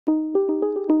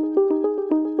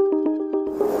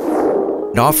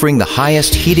offering the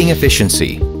highest heating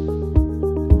efficiency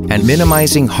and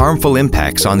minimizing harmful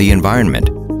impacts on the environment.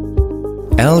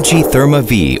 LG Therma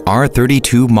V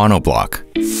R32 Monobloc.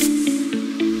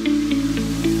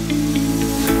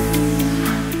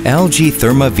 LG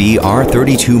Therma V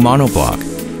R32 Monobloc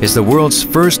is the world's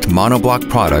first monobloc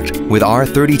product with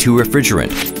R32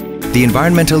 refrigerant, the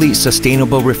environmentally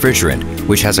sustainable refrigerant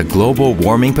which has a global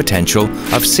warming potential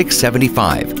of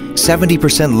 675,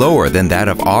 70% lower than that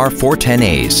of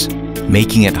R410As,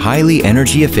 making it highly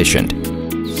energy efficient.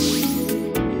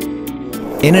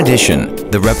 In addition,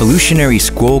 the revolutionary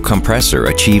Squall compressor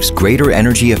achieves greater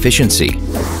energy efficiency.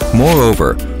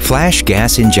 Moreover, flash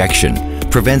gas injection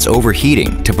prevents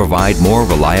overheating to provide more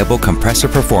reliable compressor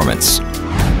performance.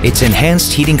 Its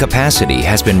enhanced heating capacity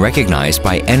has been recognized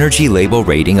by Energy Label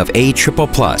rating of A++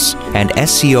 and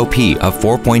SCOP of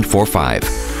 4.45.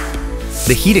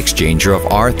 The heat exchanger of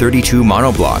R32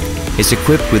 Monobloc is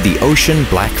equipped with the Ocean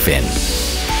Black Fin.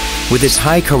 With its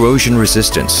high corrosion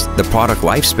resistance, the product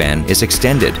lifespan is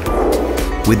extended.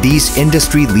 With these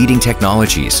industry-leading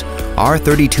technologies,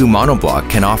 R32 Monobloc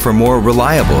can offer more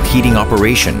reliable heating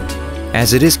operation,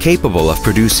 as it is capable of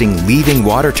producing leaving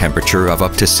water temperature of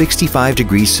up to 65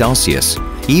 degrees Celsius,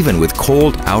 even with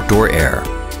cold outdoor air.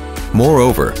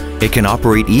 Moreover, it can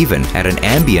operate even at an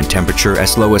ambient temperature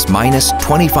as low as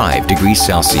 -25 degrees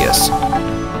Celsius.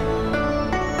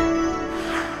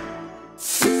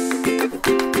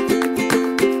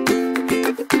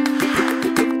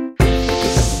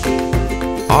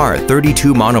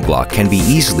 R32 Monobloc can be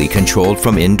easily controlled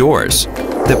from indoors.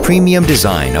 The premium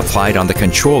design applied on the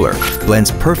controller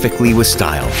blends perfectly with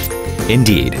style.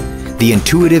 Indeed, the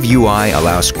intuitive UI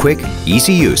allows quick,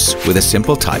 easy use with a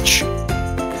simple touch.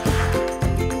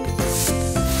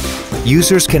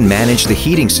 Users can manage the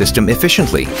heating system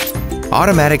efficiently.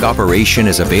 Automatic operation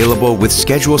is available with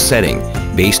schedule setting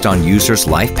based on user's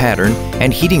life pattern,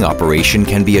 and heating operation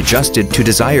can be adjusted to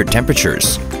desired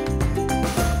temperatures.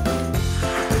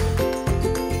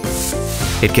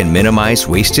 It can minimize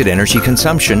wasted energy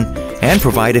consumption and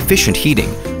provide efficient heating,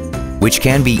 which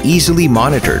can be easily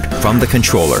monitored from the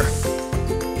controller.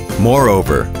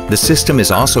 Moreover, the system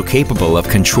is also capable of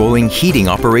controlling heating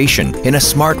operation in a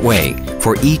smart way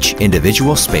for each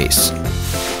individual space.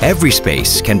 Every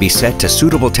space can be set to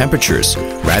suitable temperatures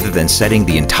rather than setting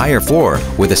the entire floor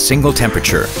with a single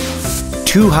temperature.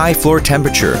 Too high floor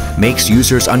temperature makes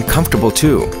users uncomfortable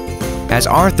too. As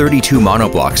R32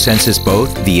 Monobloc senses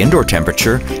both the indoor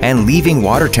temperature and leaving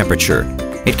water temperature,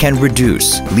 it can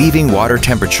reduce leaving water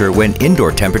temperature when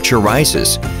indoor temperature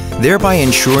rises, thereby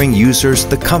ensuring users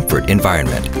the comfort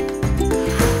environment.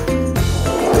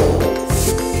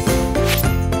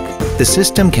 The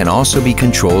system can also be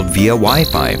controlled via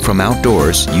Wi-Fi from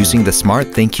outdoors using the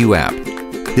SmartThinQ app.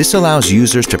 This allows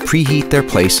users to preheat their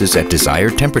places at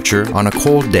desired temperature on a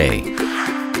cold day.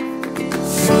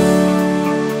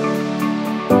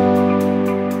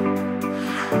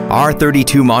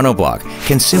 R32 Monobloc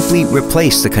can simply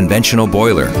replace the conventional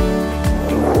boiler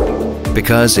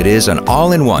because it is an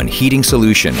all-in-one heating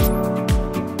solution,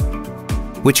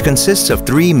 which consists of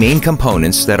 3 main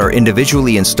components that are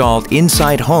individually installed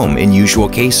inside home in usual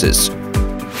cases.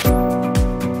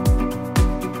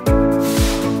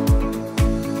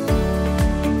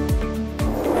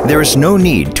 There is no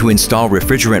need to install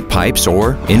refrigerant pipes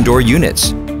or indoor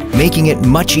units, making it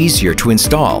much easier to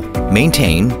install,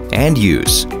 maintain, and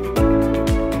use.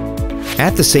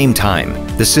 At the same time,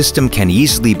 the system can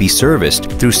easily be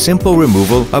serviced through simple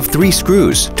removal of 3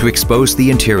 screws to expose the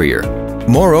interior.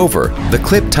 Moreover, the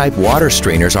clip-type water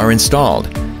strainers are installed,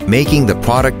 making the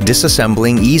product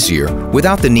disassembling easier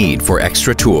without the need for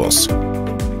extra tools.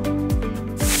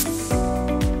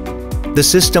 The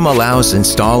system allows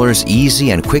installers easy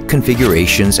and quick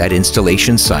configurations at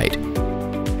installation site.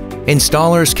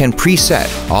 Installers can preset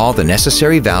all the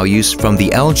necessary values from the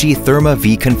LG Therma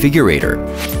V configurator,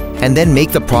 and then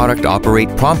make the product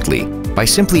operate promptly by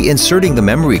simply inserting the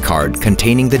memory card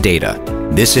containing the data.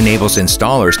 This enables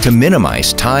installers to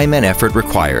minimize time and effort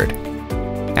required.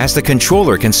 As the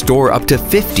controller can store up to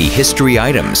 50 history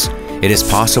items, it is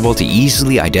possible to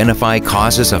easily identify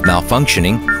causes of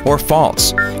malfunctioning or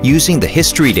faults using the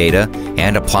history data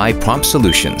and apply prompt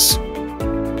solutions.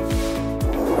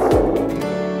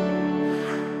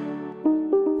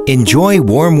 Enjoy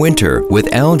warm winter with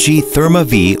LG Therma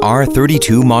V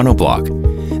R32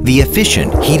 Monobloc, the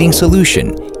efficient heating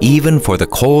solution even for the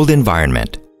cold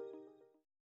environment.